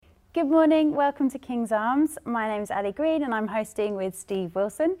Good morning, welcome to King's Arms. My name is Ali Green and I'm hosting with Steve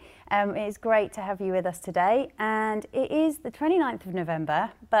Wilson. It is great to have you with us today, and it is the 29th of November,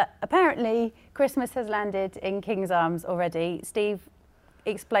 but apparently Christmas has landed in King's Arms already. Steve,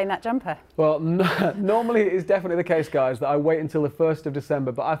 explain that jumper. Well, normally it is definitely the case, guys, that I wait until the 1st of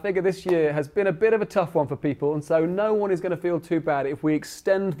December, but I figure this year has been a bit of a tough one for people, and so no one is going to feel too bad if we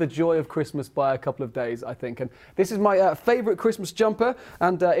extend the joy of Christmas by a couple of days, I think. And this is my favourite Christmas jumper,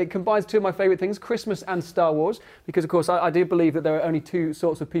 and it combines two of my favourite things, Christmas and Star Wars, because, of course, I do believe that there are only two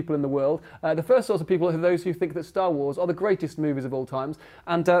sorts of people in the world. The first sorts of people are those who think that Star Wars are the greatest movies of all times,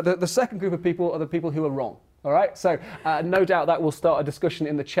 and the second group of people are the people who are wrong. All right, so no doubt that will start a discussion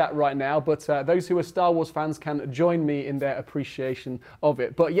in the chat right now, but those who are Star Wars fans can join me in their appreciation of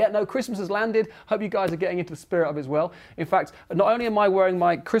it. But yeah, no, Christmas has landed. Hope you guys are getting into the spirit of it as well. In fact, not only am I wearing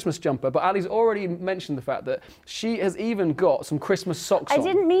my Christmas jumper, but Ali's already mentioned the fact that she has even got some Christmas socks on. I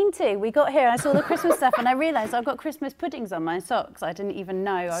didn't mean to. We got here, I saw the Christmas stuff, and I realised I've got Christmas puddings on my socks. I didn't even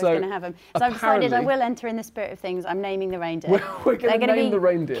know I was going to have them. So I've decided I will enter in the spirit of things. I'm naming the reindeer. We're going to name the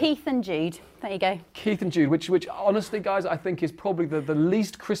reindeer. Keith and Jude. There you go. Keith and Jude, which honestly, guys, I think is probably the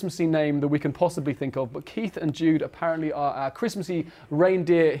least Christmassy name that we can possibly think of. But Keith and Jude apparently are our Christmassy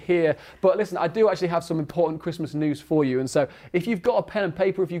reindeer here. But listen, I do actually have some important Christmas news for you. And so if you've got a pen and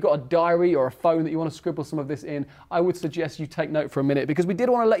paper, if you've got a diary or a phone that you want to scribble some of this in, I would suggest you take note for a minute, because we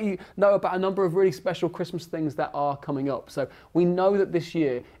did want to let you know about a number of really special Christmas things that are coming up. So we know that this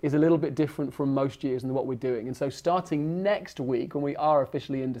year is a little bit different from most years in what we're doing. And so starting next week, when we are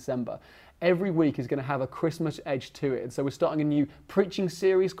officially in December, every week is going to have a Christmas edge to it. And so we're starting a new preaching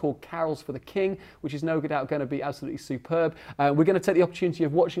series called Carols for the King, which is no doubt going to be absolutely superb. We're going to take the opportunity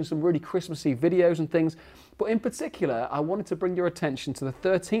of watching some really Christmassy videos and things. But in particular, I wanted to bring your attention to the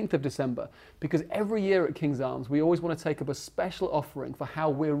 13th of December, because every year at King's Arms, we always want to take up a special offering for how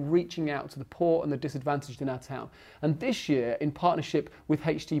we're reaching out to the poor and the disadvantaged in our town. And this year, in partnership with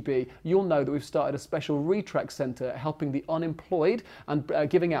HTB, you'll know that we've started a special retract centre helping the unemployed and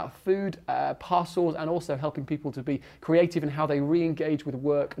giving out food, parcels, and also helping people to be creative in how they re-engage with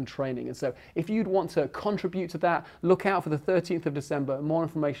work and training. And so if you'd want to contribute to that, look out for the 13th of December. More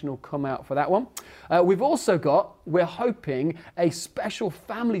information will come out for that one. We've also got, we're hoping, a special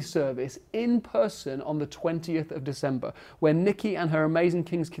family service in person on the 20th of December, where Nikki and her amazing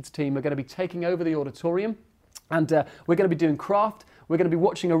King's Kids team are going to be taking over the auditorium. And we're going to be doing craft. We're going to be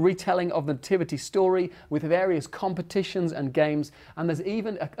watching a retelling of the Nativity story with various competitions and games. And there's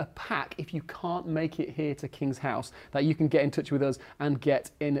even a pack, if you can't make it here to King's House, that you can get in touch with us and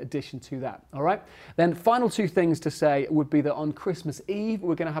get in addition to that. All right. Then final two things to say would be that on Christmas Eve,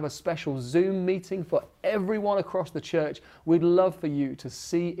 we're going to have a special Zoom meeting for everyone across the church. We'd love for you to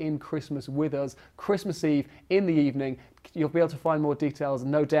see in Christmas with us, Christmas Eve in the evening. You'll be able to find more details,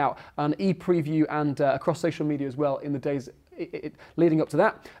 no doubt, on ePreview and across social media as well in the days leading up to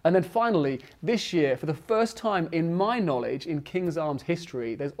that. And then finally, this year, for the first time in my knowledge in King's Arms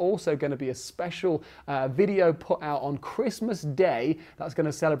history, there's also going to be a special video put out on Christmas Day that's going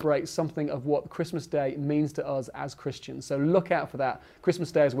to celebrate something of what Christmas Day means to us as Christians. So look out for that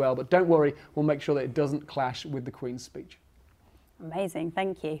Christmas Day as well. But don't worry, we'll make sure that it doesn't clash with the Queen's speech. Amazing,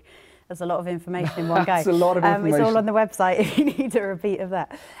 thank you. There's a lot of information in one go. That's a lot of information. It's all on the website if you need a repeat of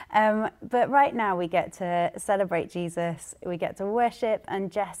that. But right now we get to celebrate Jesus, we get to worship,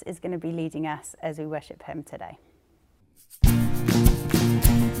 and Jess is going to be leading us as we worship him today.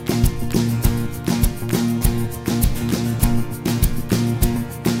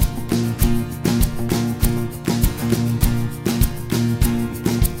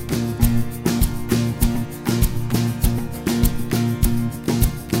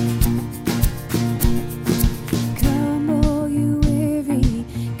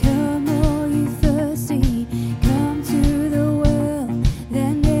 Come to the well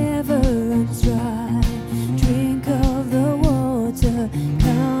that never runs dry. Drink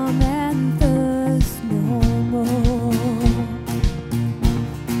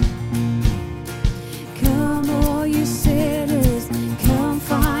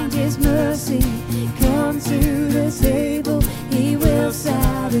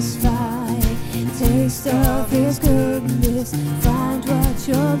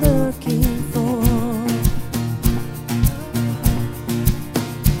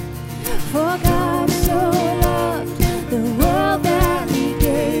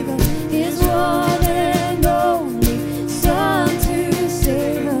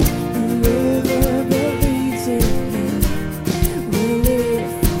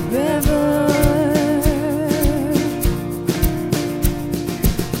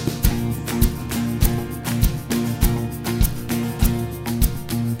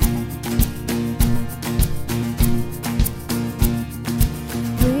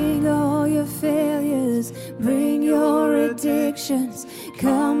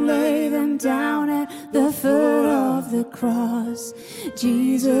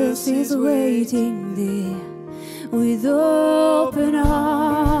Jesus is waiting there with open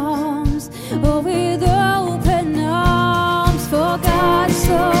arms, oh, with open arms. For God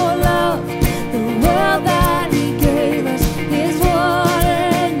so loved the world that He gave us His one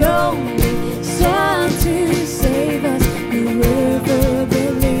and only Son to save us. Whoever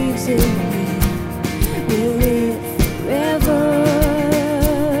believes in Him will live forever.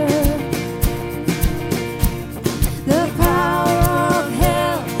 The power of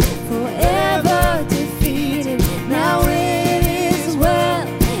hell forever defeated. Now it is well.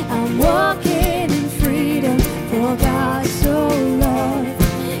 I'm walking in freedom. For God so loved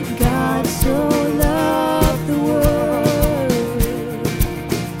the world.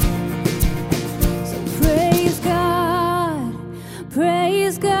 So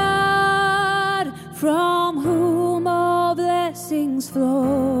praise God, from whom all blessings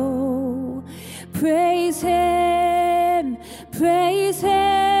flow. Praise Him,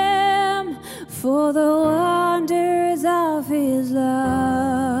 for the wonders of His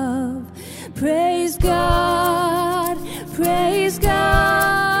love. Praise God,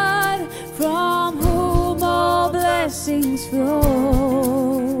 from whom all blessings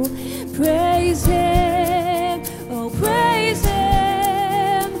flow. Praise Him, oh praise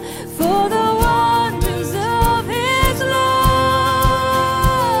Him, for the wonders of His love.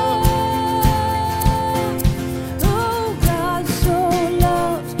 Oh, God so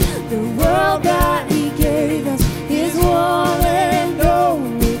loved the world that He gave us His one and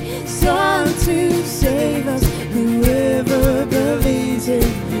only Son to save us. Whoever believes in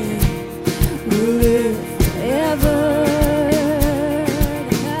Him will live forever.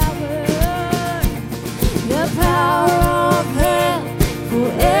 The power of hell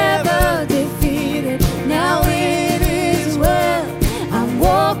forever defeated. Now it is well. I'm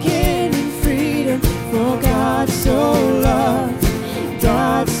walking in freedom. For God so loved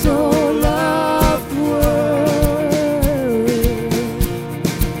the world.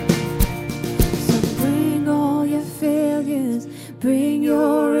 So bring all your failures, bring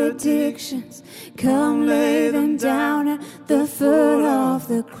your addictions. Come lay them down at the foot of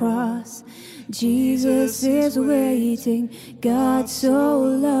the cross. Jesus is waiting. God so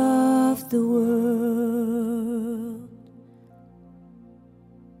loved the world.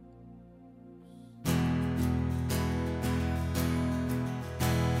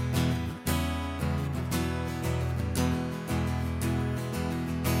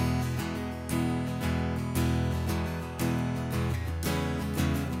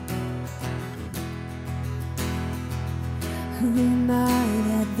 Who am I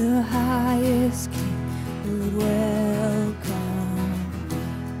that the highest King would welcome?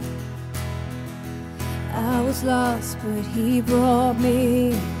 I was lost, but He brought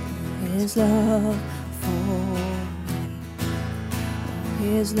me His love for me.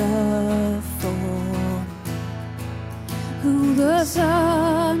 His love for me. Who the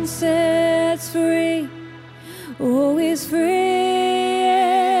Son sets free, oh, is free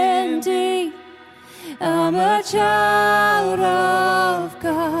indeed. I'm a child of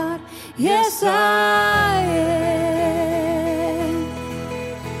God, yes I am.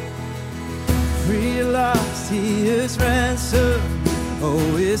 Realized He is ransomed,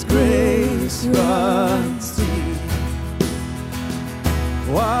 oh, His grace runs deep.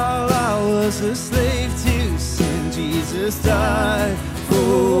 While I was a slave to sin, Jesus died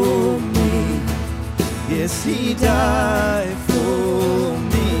for me. Yes, He died for me.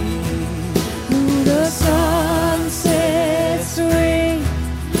 The Son sets free,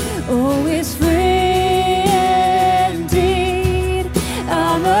 oh, is free indeed.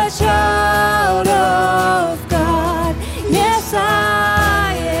 I'm a child of God, yes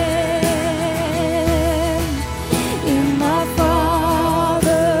I am. In my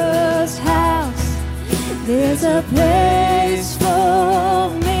Father's house, there's a place for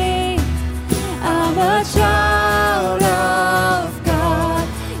me. I'm a child of God,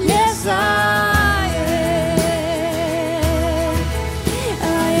 yes I am.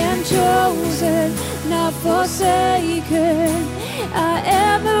 Chosen, not forsaken. I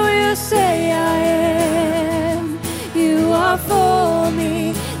am who You say I am. You are for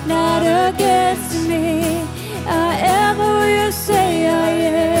me, not against me. I am who You say I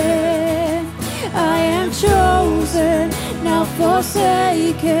am. I am chosen, not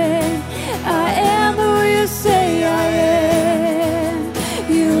forsaken. I am who You say I am.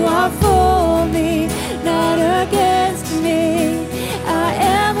 You are for me, not against me. I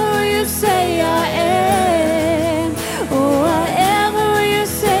am who You say I am. Oh, I am who You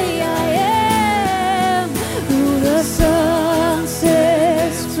say I am. Who the Son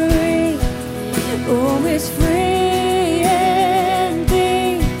sets free, oh, is free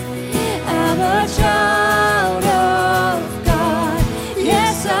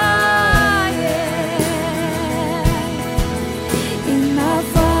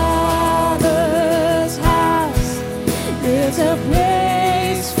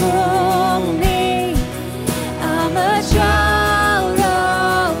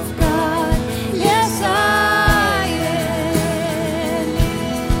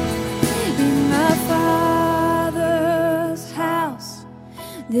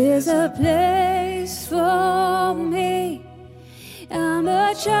There's a place for me. I'm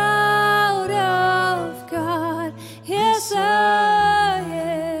a child of God. Yes, I am.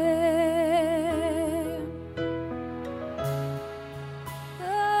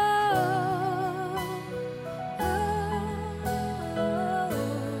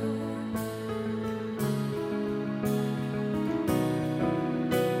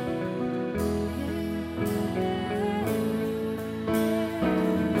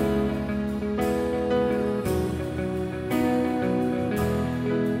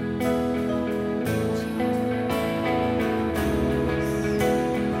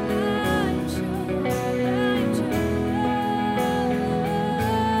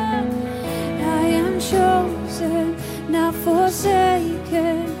 Chosen, not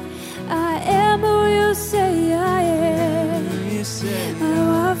forsaken. I am who you say I am. You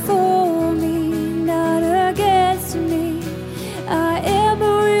are for me, not against me. I am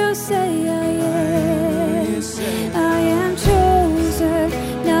who you say I am. I am chosen,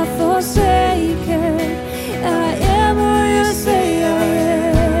 not forsaken. I am who you say I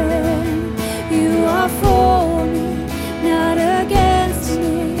am. You are for me, not against me.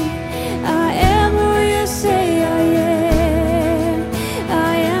 I am who you say I am.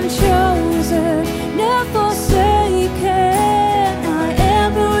 I am chosen, not forsaken. I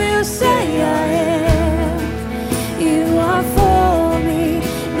am who you say I am. You are for me,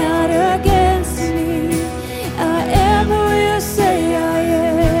 not against me. I am who you say I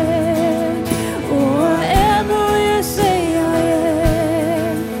am. Oh, I am who you say I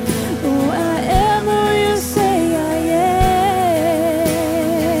am. Oh, I am who you say I am.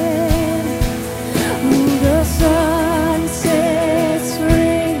 Who the sun sets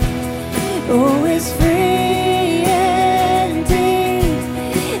free, oh, is free indeed.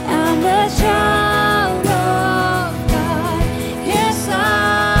 I'm a child of God. Yes, I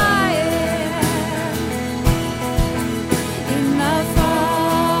am. In my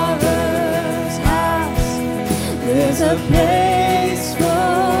Father's house, there's a place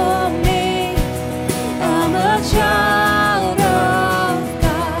for me. I'm a child of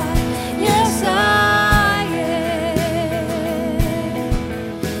God. Yes, I am.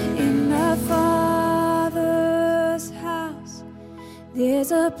 In my Father's house,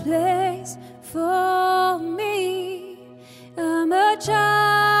 there's a place for me. I'm a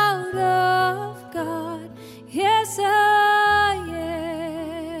child of God. Yes, I am.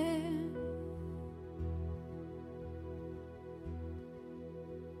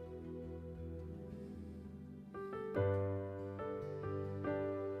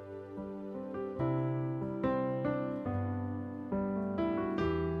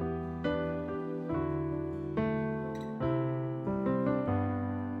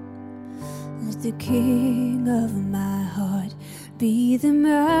 Let the King of my heart be the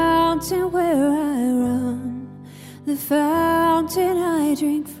mountain where I run, the fountain I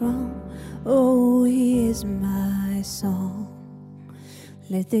drink from. Oh, he is my song.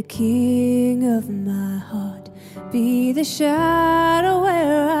 Let the King of my heart be the shadow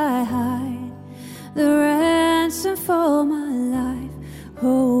where I hide, the ransom for my life.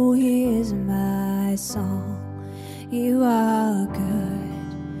 Oh, he is my song. You are good,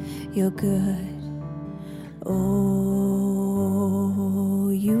 you're good. Oh,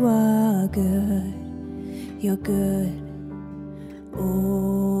 you are good, you're good.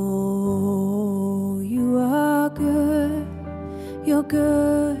 Oh, you are good, you're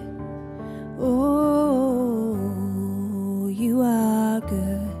good. Oh, you are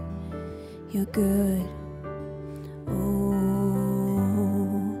good, you're good. Oh,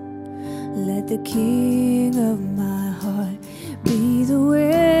 let the King of my heart be the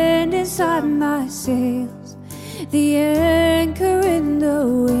wind inside my sails, the anchor in the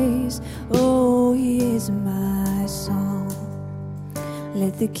waves. Oh, he is my song.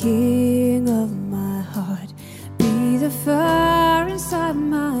 Let the King of my heart be the fire inside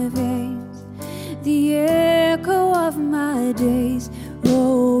my veins, the echo of my days.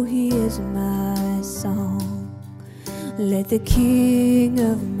 Oh, he is my song. Let the King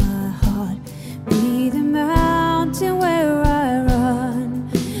of my heart be the mountain where I run,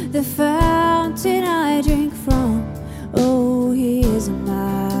 the fountain I drink from. Oh, he is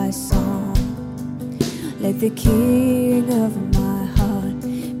my song. Let the King of my heart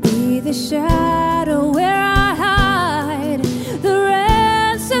be the shadow where I hide, the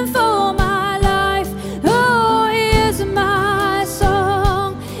ransom for my life. Oh, he is my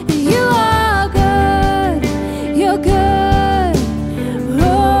song. And you are good, you're good. Oh,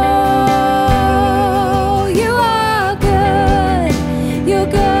 you are good, you're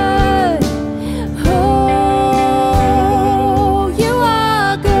good. Oh, you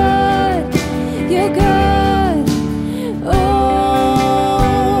are good.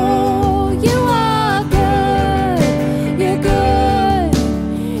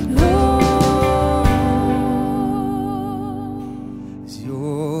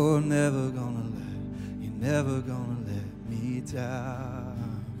 never gonna let me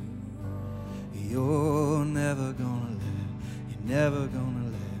down. You're never gonna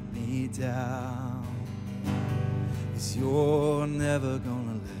let me down. 'Cause you're never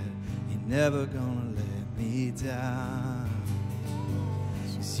gonna let me down.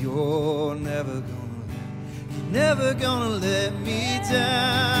 'Cause you're never gonna let me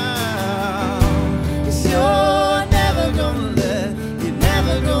down. 'Cause you're never gonna let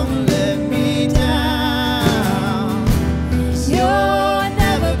me down. 'Cause you're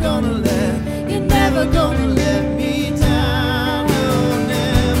never gonna let me down.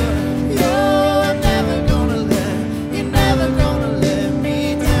 You're never gonna let me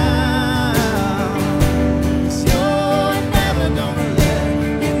down. 'Cause you're never gonna let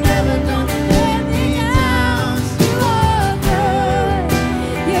me down. You are good,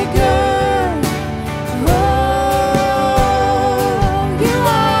 you're good. Oh, you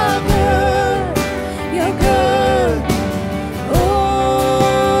are good, you're good.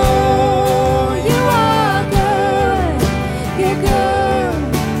 Oh, you are good, you're good.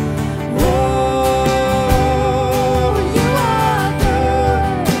 Oh, you are good,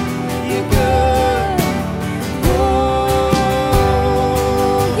 you're good. Oh,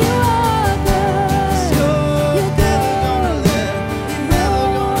 you are good, you're good. You're never gonna let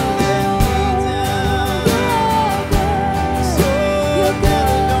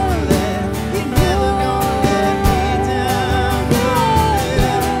me down. You're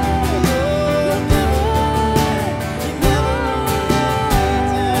never gonna let me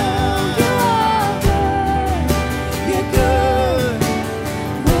down. You're good.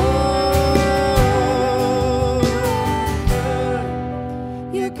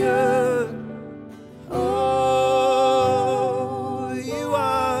 You're good. Oh, you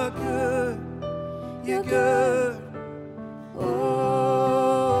are good. You're good.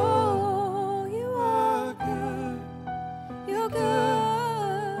 Oh, you are good. You're good.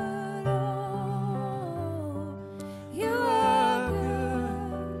 Oh, you are good.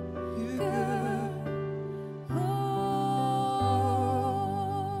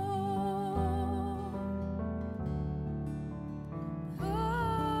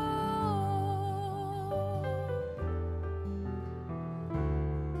 good.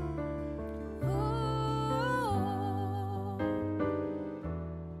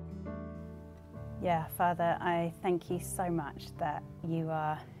 Yeah, Father, I thank you so much that you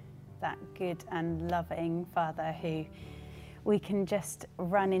are that good and loving Father who we can just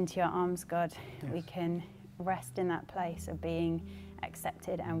run into your arms, God. Yes. We can rest in that place of being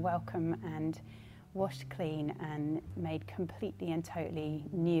accepted and welcome and washed clean and made completely and totally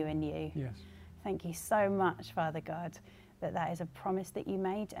new in you. Yes. Thank you so much, Father God, that that is a promise that you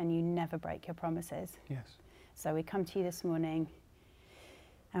made and you never break your promises. Yes. So we come to you this morning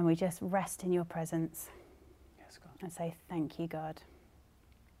and we just rest in your presence Yes, God. and say, thank you, God.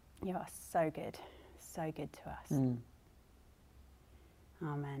 You are so good to us. Mm.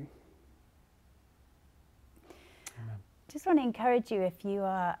 Amen. Amen. Just want to encourage you, if you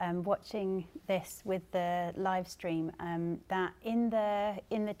are watching this with the live stream, that in the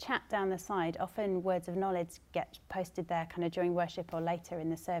chat down the side, often words of knowledge get posted there kind of during worship or later in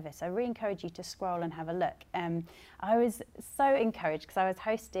the service. I really encourage you to scroll and have a look. I was so encouraged because I was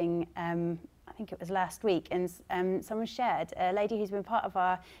hosting, I think it was last week, and someone shared, a lady who's been part of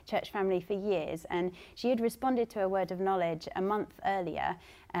our church family for years, and she had responded to a word of knowledge a month earlier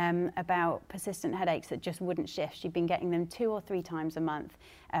about persistent headaches that just wouldn't shift. She'd been getting them 2 or 3 times a month,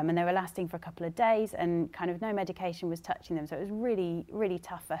 and they were lasting for a couple of days, and kind of no medication was touching them, so it was really, really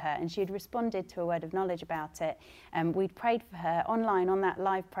tough for her. And she had responded to a word of knowledge about it. We'd prayed for her online on that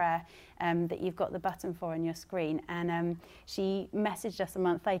live prayer that you've got the button for on your screen, and she messaged us a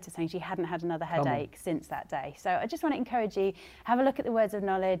month later saying she hadn't had another headache since that day. So I just want to encourage you, have a look at the words of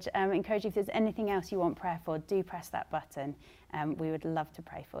knowledge, encourage you, if there's anything else you want prayer for, do press that button. We would love to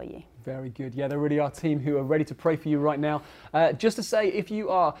pray for you. Very good. Yeah, there really are a team who are ready to pray for you right now. Just to say, if you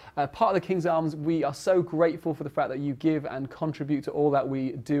are part of the King's Arms, we are so grateful for the fact that you give and contribute to all that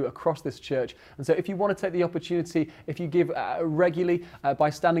we do across this church. And so if you want to take the opportunity, if you give regularly by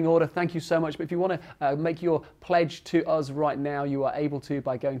standing order, thank you so much. But if you want to make your pledge to us right now, you are able to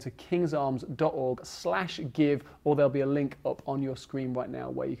by going to kingsarms.org/give, or there'll be a link up on your screen right now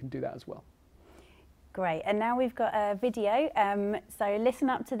where you can do that as well. Great, and now we've got a video, so listen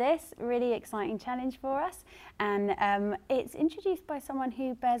up to this, really exciting challenge for us, and it's introduced by someone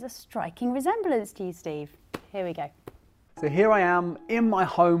who bears a striking resemblance to you, Steve. Here we go. So here I am in my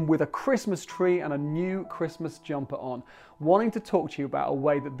home with a Christmas tree and a new Christmas jumper on, wanting to talk to you about a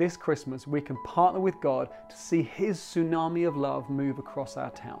way that this Christmas we can partner with God to see His tsunami of love move across our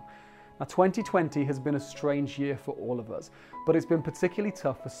town. Now 2020 has been a strange year for all of us, but it's been particularly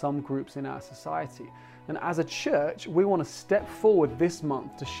tough for some groups in our society. And as a church, we want to step forward this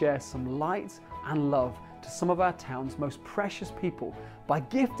month to share some light and love to some of our town's most precious people by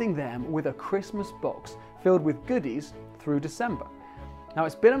gifting them with a Christmas box filled with goodies through December. Now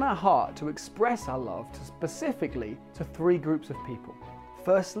it's been in our heart to express our love specifically to three groups of people.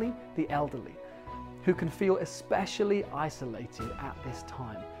 Firstly, the elderly, who can feel especially isolated at this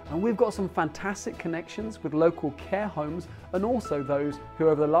time. And we've got some fantastic connections with local care homes and also those who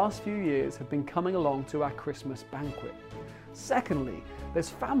over the last few years have been coming along to our Christmas banquet. Secondly, there's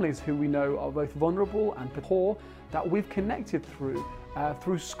families who we know are both vulnerable and poor that we've connected through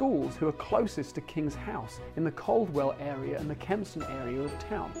schools who are closest to King's House in the Coldwell area and the Kempston area of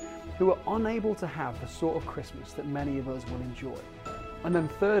town, who are unable to have the sort of Christmas that many of us will enjoy. And then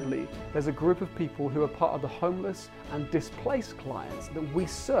thirdly, there's a group of people who are part of the homeless and displaced clients that we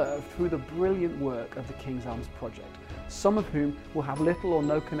serve through the brilliant work of the King's Arms Project, some of whom will have little or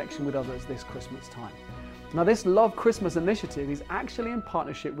no connection with others this Christmas time. Now this Love Christmas initiative is actually in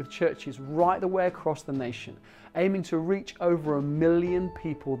partnership with churches right the way across the nation, aiming to reach over 1 million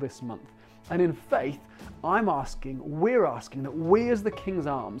people this month. And in faith, we're asking that we as the King's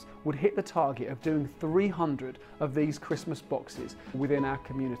Arms would hit the target of doing 300 of these Christmas boxes within our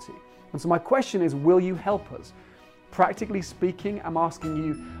community. And so my question is, will you help us? Practically speaking, I'm asking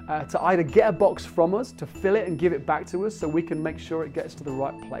you to either get a box from us, to fill it and give it back to us so we can make sure it gets to the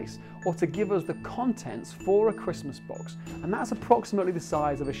right place, or to give us the contents for a Christmas box. And that's approximately the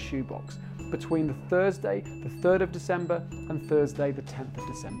size of a shoebox, between the Thursday, the 3rd of December, and Thursday, the 10th of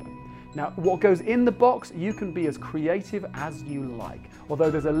December. Now, what goes in the box, you can be as creative as you like, although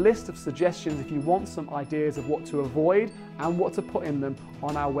there's a list of suggestions if you want some ideas of what to avoid and what to put in them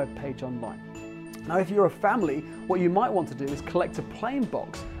on our webpage online. Now, if you're a family, what you might want to do is collect a plain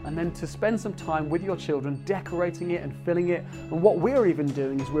box and then to spend some time with your children decorating it and filling it. And what we're even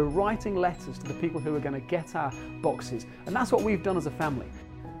doing is we're writing letters to the people who are going to get our boxes. And that's what we've done as a family.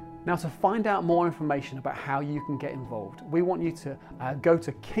 Now, to find out more information about how you can get involved, we want you to go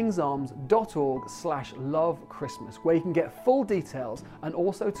to kingsarms.org/lovechristmas, where you can get full details and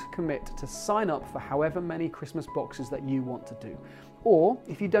also to commit to sign up for however many Christmas boxes that you want to do. Or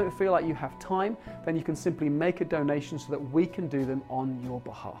if you don't feel like you have time, then you can simply make a donation so that we can do them on your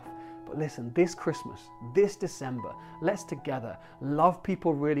behalf. But listen, this Christmas, this December, let's together love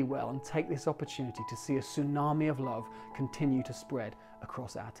people really well and take this opportunity to see a tsunami of love continue to spread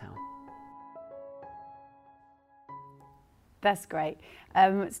across our town. That's great.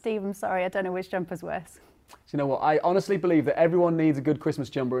 Steve, I'm sorry, I don't know which jumper's worse. So you know what, I honestly believe that everyone needs a good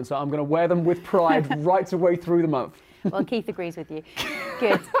Christmas jumper, and so I'm going to wear them with pride right the way through the month. Well, Keith agrees with you.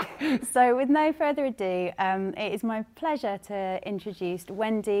 Good. So with no further ado, it is my pleasure to introduce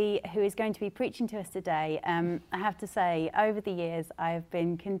Wendy, who is going to be preaching to us today. I have to say, over the years, I've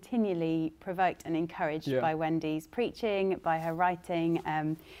been continually provoked and encouraged by Wendy's preaching, by her writing,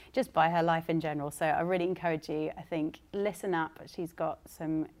 just by her life in general. So I really encourage you, I think, listen up. She's got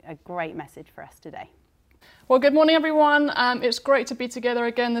a great message for us today. Well, good morning, everyone. It's great to be together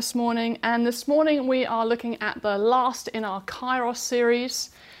again this morning. And this morning we are looking at the last in our Kairos series,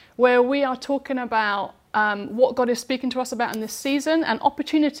 where we are talking about what God is speaking to us about in this season and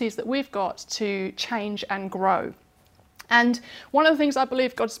opportunities that we've got to change and grow. And one of the things I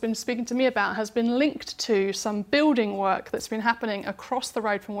believe God's been speaking to me about has been linked to some building work that's been happening across the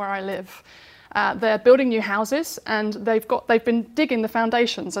road from where I live. They're building new houses, and they've been digging the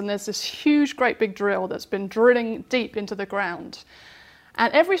foundations, and there's this huge, great big drill that's been drilling deep into the ground.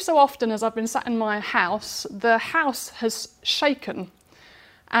 And every so often, as I've been sat in my house, the house has shaken.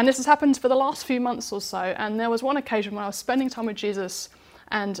 And this has happened for the last few months or so. And there was one occasion when I was spending time with Jesus,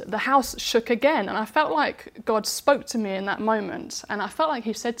 and the house shook again. And I felt like God spoke to me in that moment. And I felt like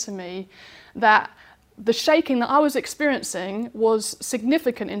He said to me that the shaking that I was experiencing was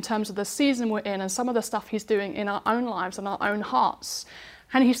significant in terms of the season we're in and some of the stuff He's doing in our own lives and our own hearts.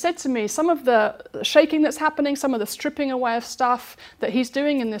 And He said to me, some of the shaking that's happening, some of the stripping away of stuff that He's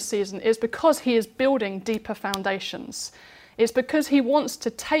doing in this season is because He is building deeper foundations. It's because He wants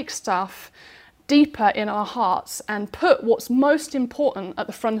to take stuff deeper in our hearts and put what's most important at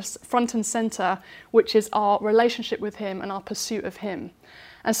the front and center, which is our relationship with Him and our pursuit of Him.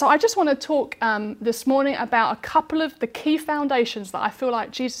 And so I just want to talk this morning about a couple of the key foundations that I feel like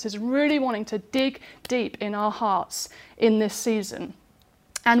Jesus is really wanting to dig deep in our hearts in this season.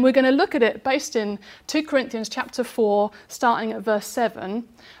 And we're going to look at it based in 2 Corinthians chapter 4, starting at verse 7.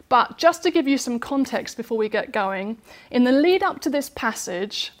 But just to give you some context before we get going, in the lead up to this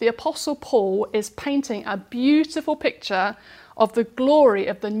passage, the Apostle Paul is painting a beautiful picture of the glory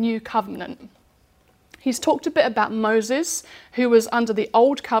of the new covenant. He's talked a bit about Moses, who was under the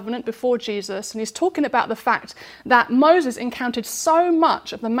old covenant before Jesus, and he's talking about the fact that Moses encountered so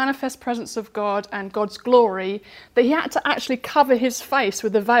much of the manifest presence of God and God's glory that he had to actually cover his face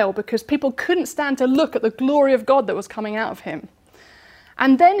with a veil because people couldn't stand to look at the glory of God that was coming out of him.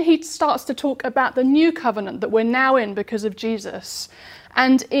 And then he starts to talk about the new covenant that we're now in because of Jesus.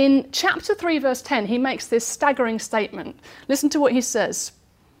 And in chapter 3, verse 10, he makes this staggering statement. Listen to what he says.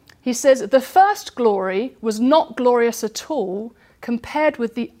 He says, the first glory was not glorious at all compared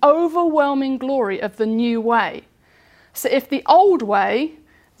with the overwhelming glory of the new way. So if the old way,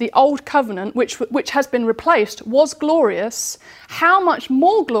 the old covenant, which has been replaced, was glorious, how much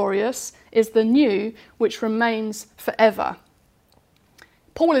more glorious is the new, which remains forever?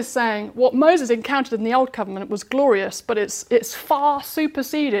 Paul is saying what Moses encountered in the old covenant was glorious, but it's far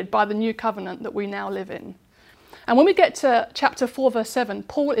superseded by the new covenant that we now live in. And when we get to chapter 4, verse 7,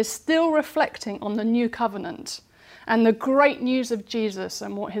 Paul is still reflecting on the new covenant and the great news of Jesus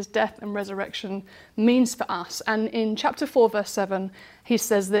and what his death and resurrection means for us. And in chapter 4, verse 7, he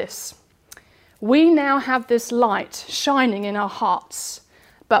says this, "We now have this light shining in our hearts,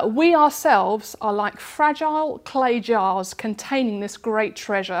 but we ourselves are like fragile clay jars containing this great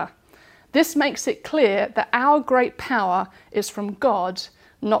treasure. This makes it clear that our great power is from God,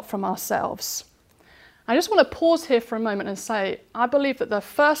 not from ourselves." I just want to pause here for a moment and say, I believe that the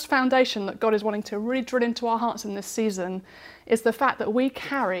first foundation that God is wanting to really drill into our hearts in this season is the fact that we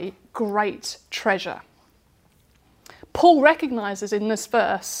carry great treasure. Paul recognizes in this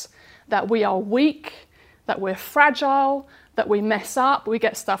verse that we are weak, that we're fragile, that we mess up, we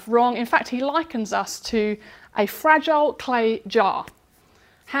get stuff wrong. In fact, he likens us to a fragile clay jar.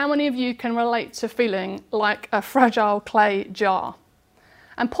 How many of you can relate to feeling like a fragile clay jar?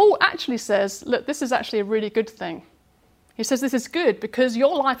 And Paul actually says, look, this is actually a really good thing. He says this is good because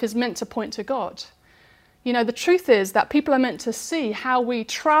your life is meant to point to God. You know, the truth is that people are meant to see how we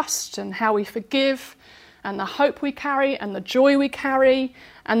trust and how we forgive and the hope we carry and the joy we carry.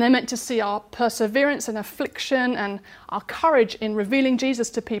 And they're meant to see our perseverance in affliction and our courage in revealing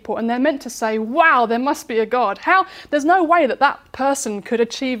Jesus to people. And they're meant to say, wow, there must be a God. There's no way that that person could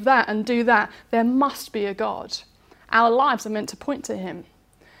achieve that and do that. There must be a God. Our lives are meant to point to him.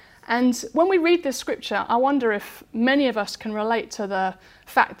 And when we read this scripture, I wonder if many of us can relate to the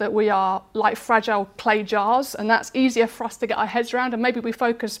fact that we are like fragile clay jars, and that's easier for us to get our heads around, and maybe we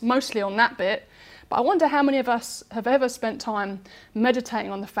focus mostly on that bit. But I wonder how many of us have ever spent time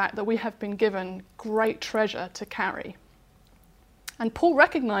meditating on the fact that we have been given great treasure to carry. And Paul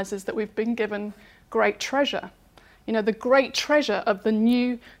recognizes that we've been given great treasure. You know, the great treasure of the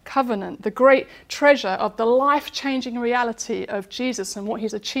new covenant, the great treasure of the life-changing reality of Jesus and what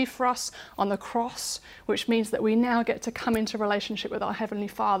he's achieved for us on the cross, which means that we now get to come into relationship with our Heavenly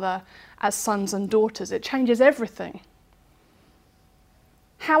Father as sons and daughters. It changes everything.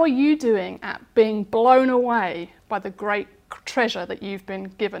 How are you doing at being blown away by the great treasure that you've been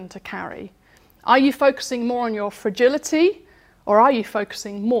given to carry? Are you focusing more on your fragility, or are you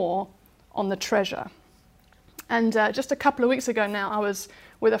focusing more on the treasure? And just a couple of weeks ago now, I was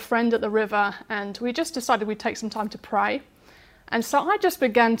with a friend at the river, and we just decided we'd take some time to pray. And so I just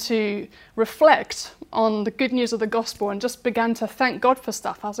began to reflect on the good news of the gospel and just began to thank God for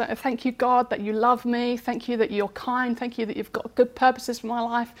stuff. I was like, thank you, God, that you love me. Thank you that you're kind. Thank you that you've got good purposes for my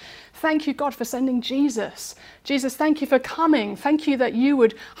life. Thank you, God, for sending Jesus. Jesus, thank you for coming. Thank you that you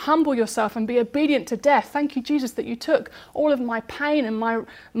would humble yourself and be obedient to death. Thank you, Jesus, that you took all of my pain and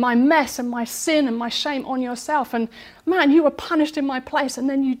my mess and my sin and my shame on yourself. And man, you were punished in my place and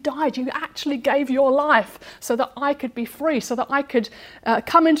then you died. You actually gave your life so that I could be free, so that I could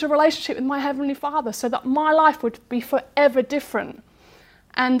come into a relationship with my Heavenly Father, so that my life would be forever different.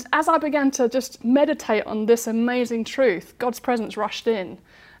 And as I began to just meditate on this amazing truth, God's presence rushed in,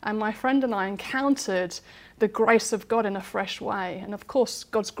 and my friend and I encountered the grace of God in a fresh way. And of course,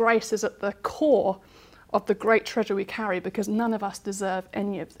 God's grace is at the core of the great treasure we carry, because none of us deserve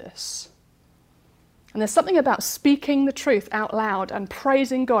any of this. And there's something about speaking the truth out loud and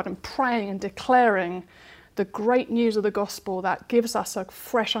praising God and praying and declaring the great news of the gospel that gives us a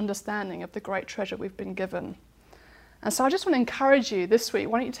fresh understanding of the great treasure we've been given. And so I just want to encourage you this week,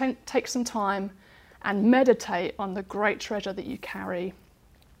 why don't you take some time and meditate on the great treasure that you carry.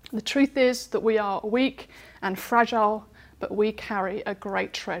 The truth is that we are weak and fragile, but we carry a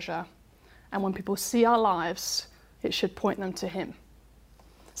great treasure. And when people see our lives, it should point them to Him.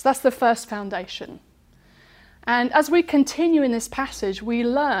 So that's the first foundation. And as we continue in this passage, we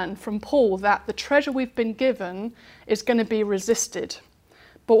learn from Paul that the treasure we've been given is going to be resisted.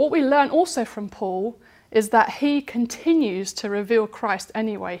 But what we learn also from Paul is that he continues to reveal Christ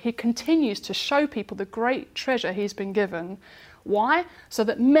anyway. He continues to show people the great treasure he's been given. Why? So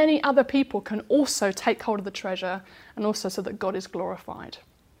that many other people can also take hold of the treasure, and also so that God is glorified.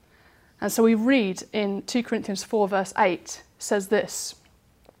 And so we read in 2 Corinthians 4 verse 8, says this: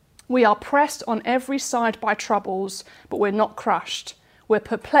 "We are pressed on every side by troubles, but we're not crushed. We're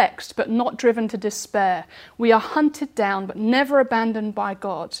perplexed, but not driven to despair. We are hunted down, but never abandoned by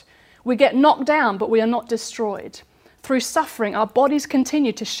God. We get knocked down, but we are not destroyed. Through suffering, our bodies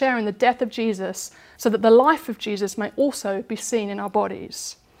continue to share in the death of Jesus, so that the life of Jesus may also be seen in our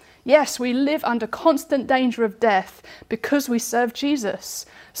bodies. Yes, we live under constant danger of death because we serve Jesus,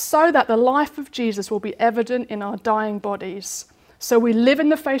 so that the life of Jesus will be evident in our dying bodies. So we live in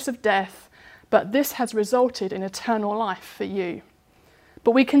the face of death, but this has resulted in eternal life for you.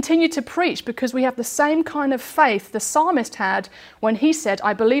 But we continue to preach because we have the same kind of faith the psalmist had when he said,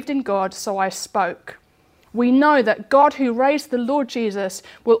 'I believed in God, so I spoke.' We know that God who raised the Lord Jesus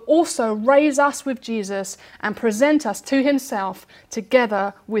will also raise us with Jesus and present us to himself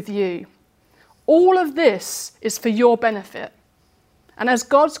together with you. All of this is for your benefit. And as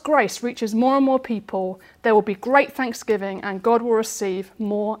God's grace reaches more and more people, there will be great thanksgiving and God will receive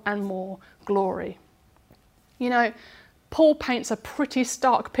more and more glory." You know, Paul paints a pretty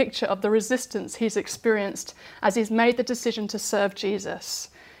stark picture of the resistance he's experienced as he's made the decision to serve Jesus.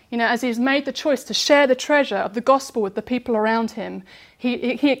 You know, as he's made the choice to share the treasure of the gospel with the people around him,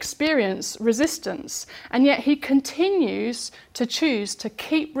 he experienced resistance. And yet he continues to choose to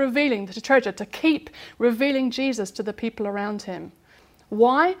keep revealing the treasure, to keep revealing Jesus to the people around him.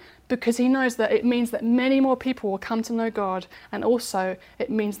 Why? Because he knows that it means that many more people will come to know God, and also it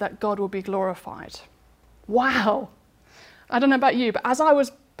means that God will be glorified. Wow! I don't know about you, but as I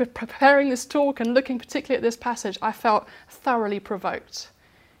was preparing this talk and looking particularly at this passage, I felt thoroughly provoked.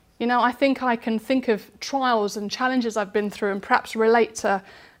 You know, I think I can think of trials and challenges I've been through and perhaps relate to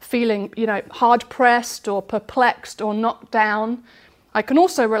feeling, you know, hard-pressed or perplexed or knocked down. I can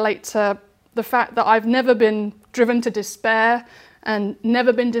also relate to the fact that I've never been driven to despair and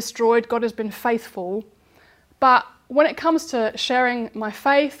never been destroyed. God has been faithful. But when it comes to sharing my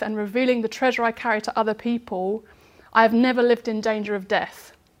faith and revealing the treasure I carry to other people, I have never lived in danger of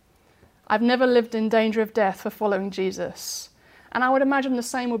death. I've never lived in danger of death for following Jesus. And I would imagine the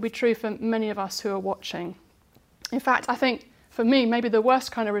same would be true for many of us who are watching. In fact, I think for me, maybe the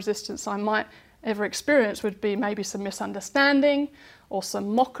worst kind of resistance I might ever experience would be maybe some misunderstanding or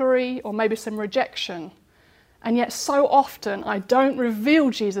some mockery or maybe some rejection. And yet so often I don't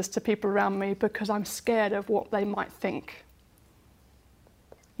reveal Jesus to people around me because I'm scared of what they might think.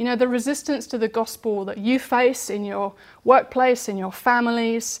 You know, the resistance to the gospel that you face in your workplace, in your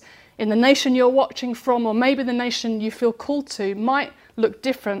families, in the nation you're watching from, or maybe the nation you feel called to, might look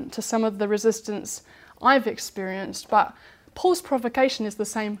different to some of the resistance I've experienced. But Paul's provocation is the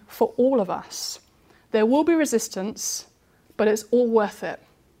same for all of us. There will be resistance, but it's all worth it,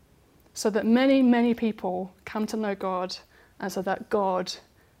 so that many, many people come to know God and so that God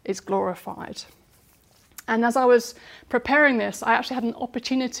is glorified. And as I was preparing this, I actually had an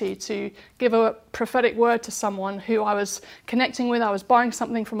opportunity to give a prophetic word to someone who I was connecting with. I was buying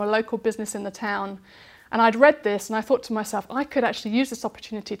something from a local business in the town. And I'd read this and I thought to myself, I could actually use this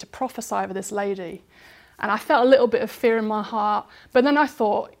opportunity to prophesy over this lady. And I felt a little bit of fear in my heart. But then I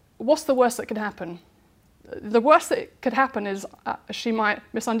thought, what's the worst that could happen? The worst that could happen is she might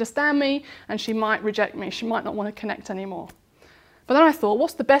misunderstand me and she might reject me. She might not want to connect anymore. But then I thought,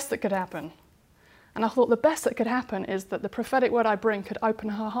 what's the best that could happen? And I thought the best that could happen is that the prophetic word I bring could open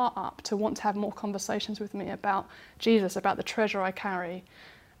her heart up to want to have more conversations with me about Jesus, about the treasure I carry.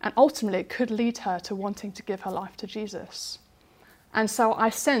 And ultimately, it could lead her to wanting to give her life to Jesus. And so I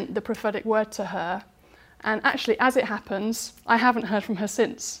sent the prophetic word to her. And actually, as it happens, I haven't heard from her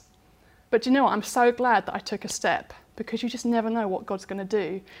since. But you know what? I'm so glad that I took a step, because you just never know what God's going to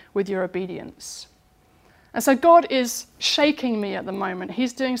do with your obedience. And so God is shaking me at the moment.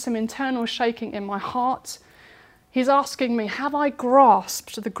 He's doing some internal shaking in my heart. He's asking me, have I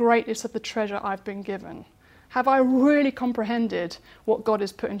grasped the greatness of the treasure I've been given? Have I really comprehended what God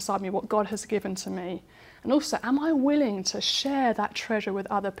has put inside me, what God has given to me? And also, am I willing to share that treasure with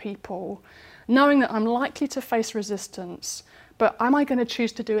other people, knowing that I'm likely to face resistance, but am I going to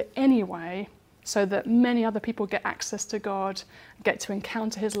choose to do it anyway, so that many other people get access to God, get to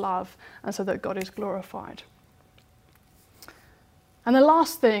encounter his love, and so that God is glorified? And the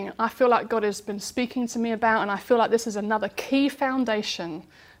last thing I feel like God has been speaking to me about, and I feel like this is another key foundation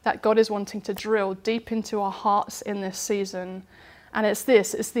that God is wanting to drill deep into our hearts in this season. And it's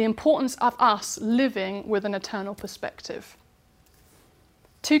the importance of us living with an eternal perspective.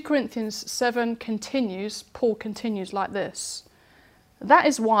 2 Corinthians 7 Paul continues like this. That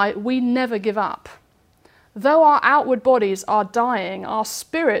is why we never give up. Though our outward bodies are dying, our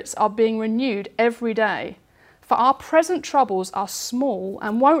spirits are being renewed every day. For our present troubles are small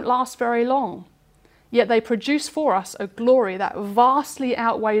and won't last very long. Yet they produce for us a glory that vastly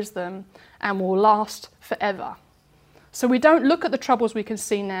outweighs them and will last forever. So we don't look at the troubles we can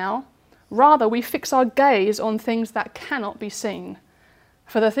see now. Rather, we fix our gaze on things that cannot be seen.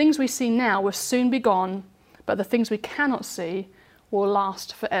 For the things we see now will soon be gone, but the things we cannot see will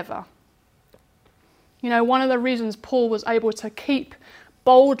last forever. You know, one of the reasons Paul was able to keep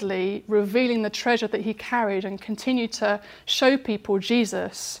boldly revealing the treasure that he carried and continue to show people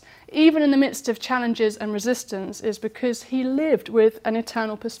Jesus, even in the midst of challenges and resistance, is because he lived with an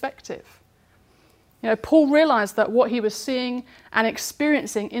eternal perspective. You know, Paul realized that what he was seeing and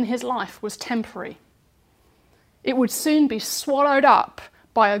experiencing in his life was temporary. It would soon be swallowed up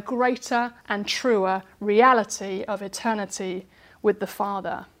by a greater and truer reality of eternity with the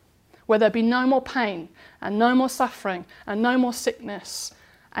Father, where there'd be no more pain and no more suffering and no more sickness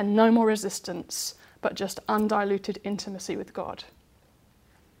and no more resistance, but just undiluted intimacy with God.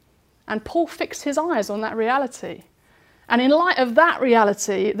 And Paul fixed his eyes on that reality. And in light of that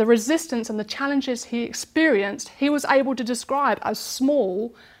reality, the resistance and the challenges he experienced, he was able to describe as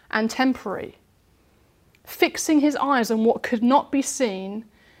small and temporary. Fixing his eyes on what could not be seen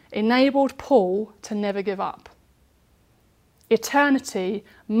enabled Paul to never give up. Eternity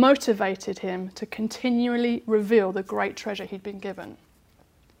motivated him to continually reveal the great treasure he'd been given.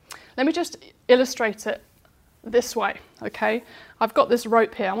 Let me just illustrate it this way, okay? I've got this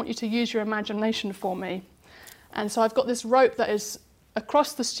rope here. I want you to use your imagination for me. And so I've got this rope that is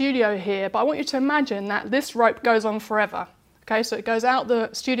across the studio here, but I want you to imagine that this rope goes on forever. Okay, so it goes out the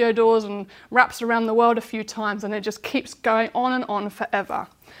studio doors and wraps around the world a few times, and it just keeps going on and on forever.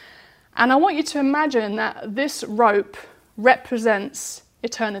 And I want you to imagine that this rope represents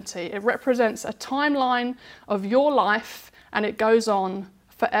eternity. It represents a timeline of your life, and it goes on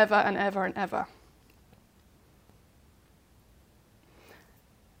forever and ever and ever.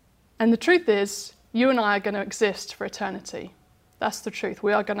 And the truth is, you and I are going to exist for eternity. That's the truth.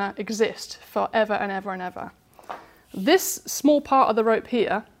 We are going to exist forever and ever and ever. This small part of the rope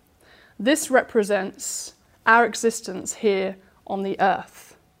here, this represents our existence here on the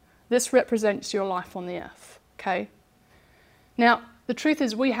earth. This represents your life on the earth, okay? Now, the truth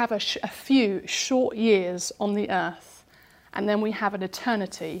is we have a few short years on the earth, and then we have an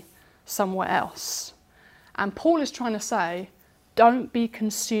eternity somewhere else. And Paul is trying to say, don't be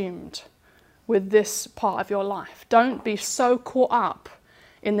consumed with this part of your life. Don't be so caught up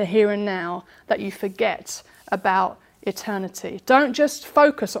in the here and now that you forget about eternity. Don't just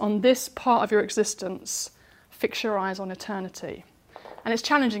focus on this part of your existence. Fix your eyes on eternity. And it's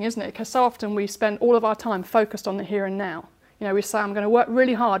challenging, isn't it? Because so often we spend all of our time focused on the here and now. You know, we say, I'm going to work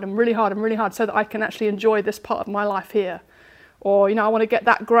really hard and really hard and really hard so that I can actually enjoy this part of my life here. Or, you know, I want to get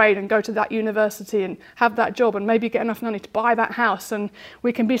that grade and go to that university and have that job and maybe get enough money to buy that house. And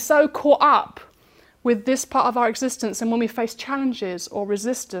we can be so caught up with this part of our existence. And when we face challenges or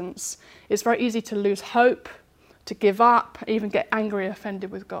resistance, it's very easy to lose hope, to give up, even get angry,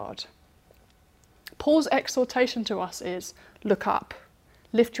 offended with God. Paul's exhortation to us is, look up,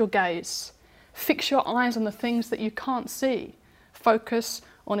 lift your gaze, fix your eyes on the things that you can't see, focus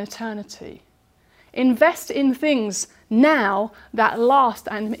on eternity. Invest in things now that last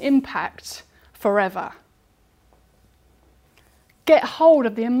and impact forever. Get hold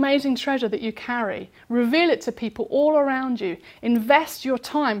of the amazing treasure that you carry. Reveal it to people all around you. Invest your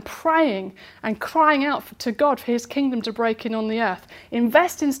time praying and crying out to God for his kingdom to break in on the earth.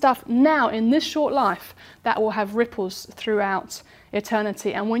 Invest in stuff now in this short life that will have ripples throughout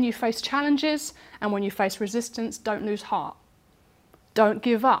eternity. And when you face challenges and when you face resistance, don't lose heart. Don't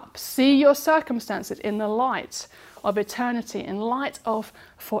give up. See your circumstances in the light of eternity, in light of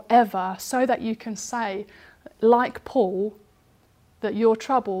forever, so that you can say, like Paul, that your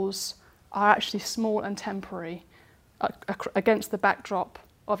troubles are actually small and temporary against the backdrop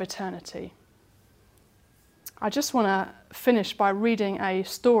of eternity. I just want to finish by reading a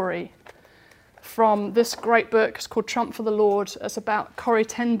story from this great book. It's called Trump for the Lord. It's about Corrie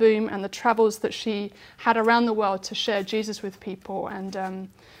ten Boom and the travels that she had around the world to share Jesus with people. And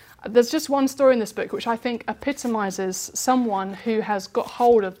there's just one story in this book which I think epitomizes someone who has got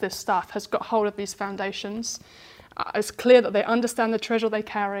hold of this stuff, has got hold of these foundations. It's clear that they understand the treasure they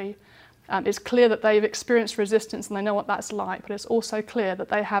carry. It's clear that they've experienced resistance and they know what that's like, but it's also clear that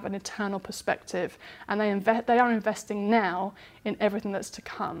they have an eternal perspective and they are investing now in everything that's to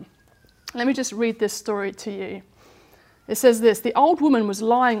come. Let me just read this story to you. It says this: the old woman was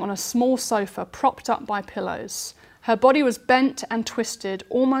lying on a small sofa propped up by pillows. Her body was bent and twisted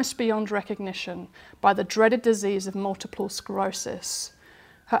almost beyond recognition by the dreaded disease of multiple sclerosis.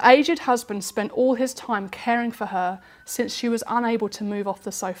 Her aged husband spent all his time caring for her since she was unable to move off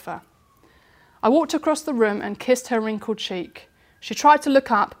the sofa. I walked across the room and kissed her wrinkled cheek. She tried to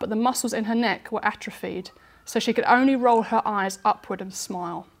look up, but the muscles in her neck were atrophied, so she could only roll her eyes upward and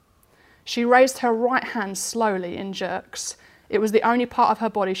smile. She raised her right hand slowly in jerks. It was the only part of her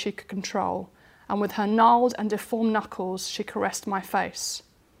body she could control, and with her gnarled and deformed knuckles, she caressed my face.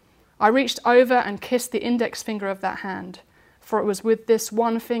 I reached over and kissed the index finger of that hand, for it was with this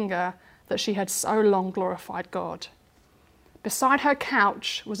one finger that she had so long glorified God. Beside her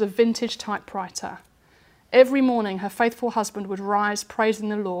couch was a vintage typewriter. Every morning her faithful husband would rise praising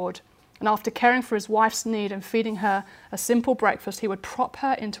the Lord, and after caring for his wife's need and feeding her a simple breakfast, he would prop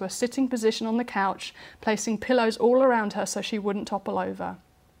her into a sitting position on the couch, placing pillows all around her so she wouldn't topple over.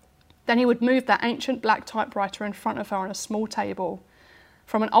 Then he would move that ancient black typewriter in front of her on a small table.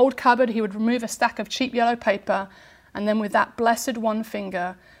 From an old cupboard he would remove a stack of cheap yellow paper, and then with that blessed one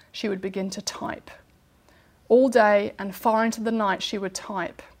finger she would begin to type. All day and far into the night she would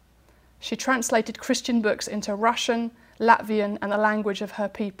type. She translated Christian books into Russian, Latvian and the language of her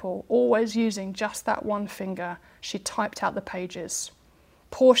people, always using just that one finger. She typed out the pages.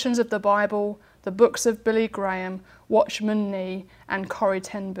 Portions of the Bible, the books of Billy Graham, Watchman Nee and Corrie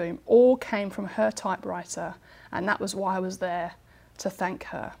ten Boom all came from her typewriter, and that was why I was there, to thank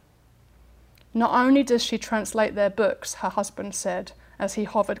her. Not only does she translate their books, her husband said as he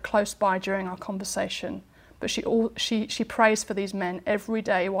hovered close by during our conversation, but she prays for these men every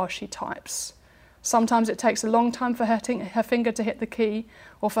day while she types. Sometimes it takes a long time for her finger to hit the key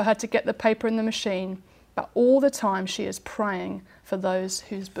or for her to get the paper in the machine, but all the time she is praying for those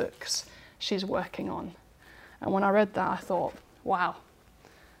whose books she's working on. And when I read that, I thought, wow,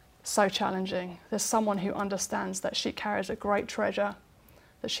 so challenging. There's someone who understands that she carries a great treasure,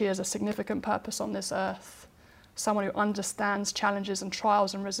 that she has a significant purpose on this earth, someone who understands challenges and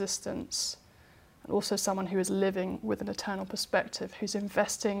trials and resistance, and also someone who is living with an eternal perspective, who's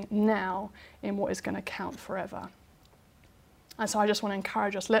investing now in what is going to count forever. And so I just want to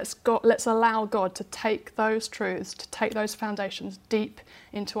encourage us, let's allow God to take those truths, to take those foundations deep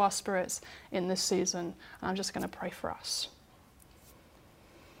into our spirits in this season. And I'm just going to pray for us.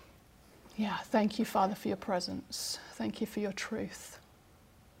 Yeah, thank you, Father, for your presence. Thank you for your truth.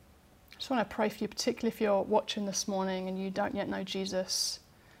 I just want to pray for you, particularly if you're watching this morning and you don't yet know Jesus.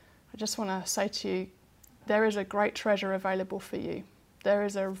 I just want to say to you, there is a great treasure available for you. There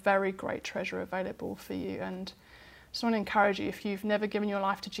is a very great treasure available for you. And I just want to encourage you, if you've never given your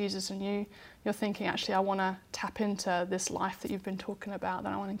life to Jesus and you're thinking, actually, I want to tap into this life that you've been talking about,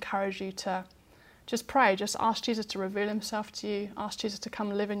 then I want to encourage you to just pray. Just ask Jesus to reveal himself to you. Ask Jesus to come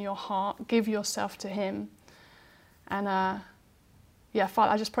live in your heart. Give yourself to him. And yeah,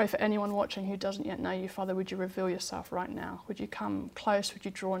 Father, I just pray for anyone watching who doesn't yet know you. Father, would you reveal yourself right now? Would you come close? Would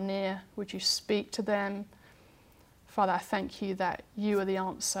you draw near? Would you speak to them? Father, I thank you that you are the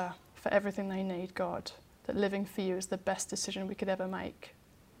answer for everything they need, God, that living for you is the best decision we could ever make.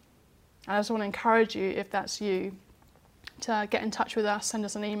 And I just want to encourage you, if that's you, to get in touch with us, send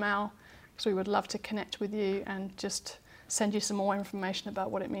us an email, because we would love to connect with you and just send you some more information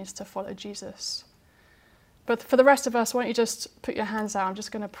about what it means to follow Jesus. But for the rest of us, why don't you just put your hands out? I'm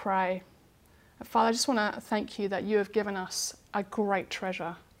just going to pray. Father, I just want to thank you that you have given us a great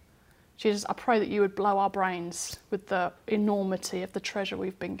treasure. Jesus, I pray that you would blow our brains with the enormity of the treasure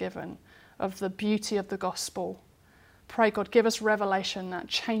we've been given, of the beauty of the gospel. Pray, God, give us revelation that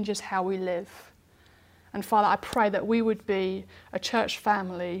changes how we live. And Father, I pray that we would be a church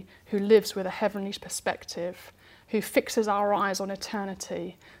family who lives with a heavenly perspective, who fixes our eyes on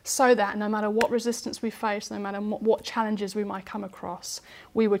eternity, so that no matter what resistance we face, no matter what challenges we might come across,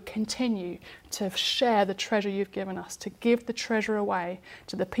 we would continue to share the treasure you've given us, to give the treasure away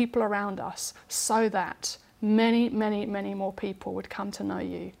to the people around us, so that many, many, many more people would come to know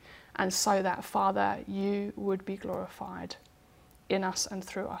you, and so that, Father, you would be glorified in us and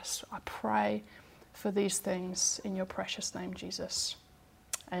through us. I pray for these things in your precious name, Jesus.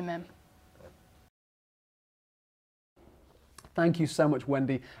 Amen. Thank you so much,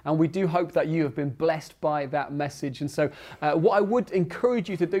 Wendy. And we do hope that you have been blessed by that message. And so what I would encourage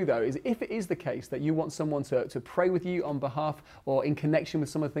you to do, though, is if it is the case that you want someone to pray with you on behalf or in connection with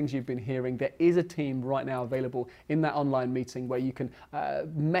some of the things you've been hearing, there is a team right now available in that online meeting where you can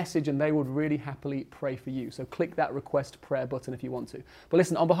message and they would really happily pray for you. So click that request prayer button if you want to. But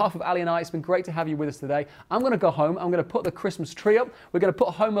listen, on behalf of Ali and I, it's been great to have you with us today. I'm going to go home. I'm going to put the Christmas tree up. We're going to put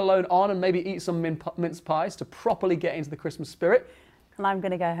Home Alone on and maybe eat some mince pies to properly get into the Christmas spirit. And I'm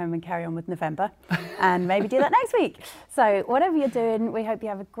going to go home and carry on with November and maybe do that next week. So whatever you're doing, we hope you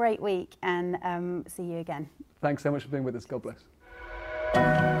have a great week and see you again. Thanks so much for being with us. God bless.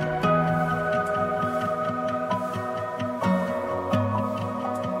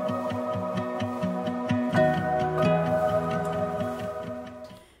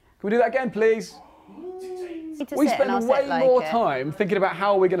 Can we do that again, please? We spend way more time thinking about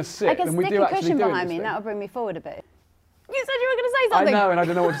how we're going to sit than we do actually doing this behind me and that'll bring me forward a bit. You said you were going to say something. I know, and I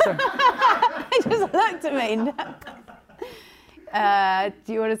don't know what to say. He just looked at me.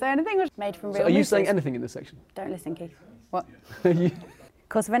 Do you want to say anything? Made from real Are you saying anything in this section? Don't listen, Keith. What? Of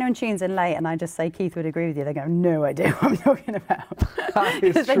course, if anyone tunes in late and I just say Keith would agree with you, they go, no idea what I'm talking about.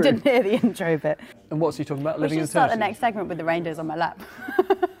 Because they didn't hear the intro bit. And what's he talking about? We should start the next segment with the reindeers on my lap.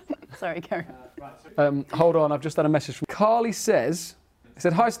 Sorry, Karen. Hold on, I've just had a message from Carly says, he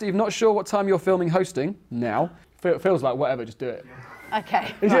said, hi Steve, not sure what time you're filming hosting now. Feels like whatever, just do it.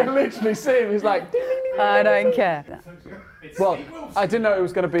 Okay. You can literally see him, he's like, ding, ding, ding, I don't care. Well, I didn't know it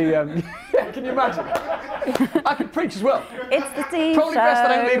was going to be, yeah, can you imagine? I could preach as well. It's the Steve Probably Show. best that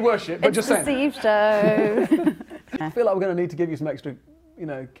I don't lead worship, but just saying. It's the Steve Show. I feel like we're going to need to give you some extra,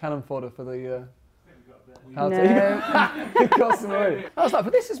 cannon fodder for the... No. You got some already. I was like,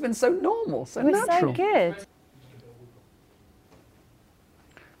 but this has been so normal, so natural. So good.